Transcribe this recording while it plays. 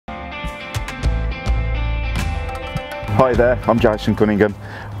Hi there, I'm Jason Cunningham.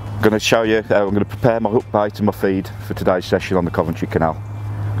 I'm going to show you how I'm going to prepare my hook bait and my feed for today's session on the Coventry Canal.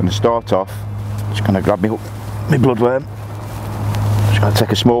 I'm going to start off, just going to grab my bloodworm. Just going to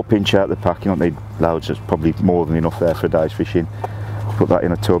take a small pinch out of the pack. You don't need loads, there's probably more than enough there for a day's fishing. Put that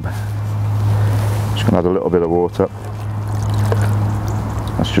in a tub. Just going to add a little bit of water.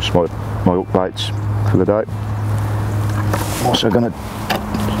 That's just my hook baits for the day. I'm also going to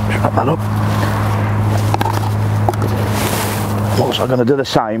wrap that up. I'm also going to do the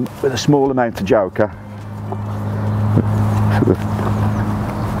same with a small amount of joker.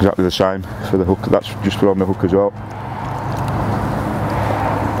 Exactly the same for the hook, that's just for on the hook as well.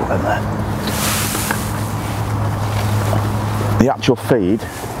 And then the actual feed,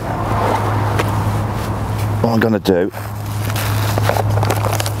 what I'm going to do,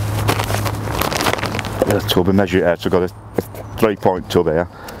 get a tub and measure it out. So I've got a 3-point tub here.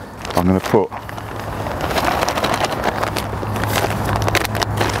 I'm going to put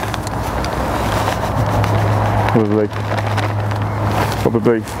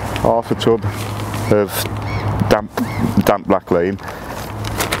probably half a tub of damp black lean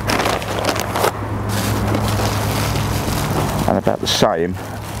and about the same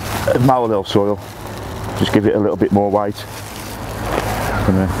of mallow soil. Just give it a little bit more weight.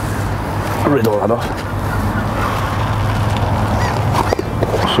 I'm going to riddle that off.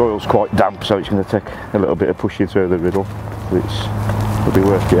 The soil's quite damp, so it's going to take a little bit of pushing through the riddle, but it'll be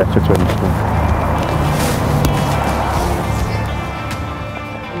worth the effort when it's done.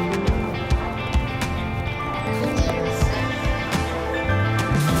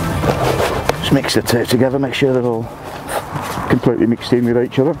 Mix the two together, make sure they're all completely mixed in with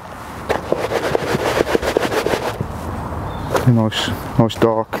each other. Nice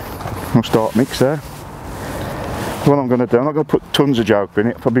dark mix there. What I'm going to do, I'm not going to put tons of joker in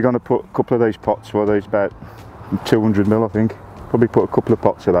it. Probably going to put a couple of these pots, well, these about 200 ml I think. Probably put a couple of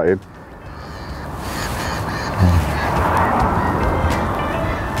pots of that in.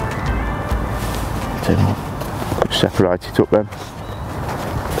 Separate it up then.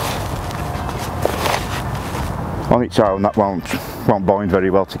 On its own, that won't bind very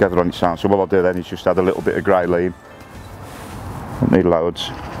well together on its own, so what I'll do then is just add a little bit of grey lean. Don't need loads.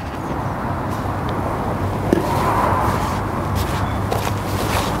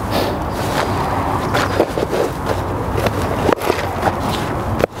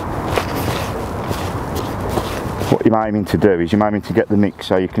 What you're aiming to do is you're aiming to get the mix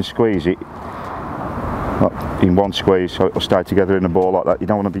so you can squeeze it in one squeeze, so it'll stay together in a ball like that. You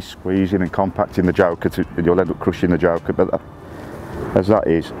don't want to be squeezing and compacting the joker, you'll end up crushing the joker, but as that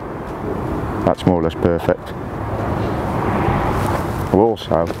is, that's more or less perfect. I'll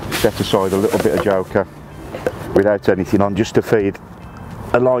also set aside a little bit of joker without anything on, just to feed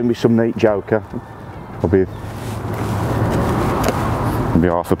a line with some neat joker. I'll be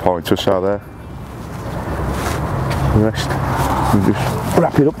half a pint or so there. The rest, we'll just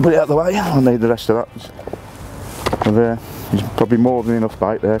wrap it up, put it out of the way. I'll need the rest of that. And there's probably more than enough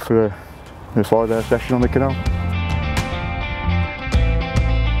bait there for a 5-hour session on the canal.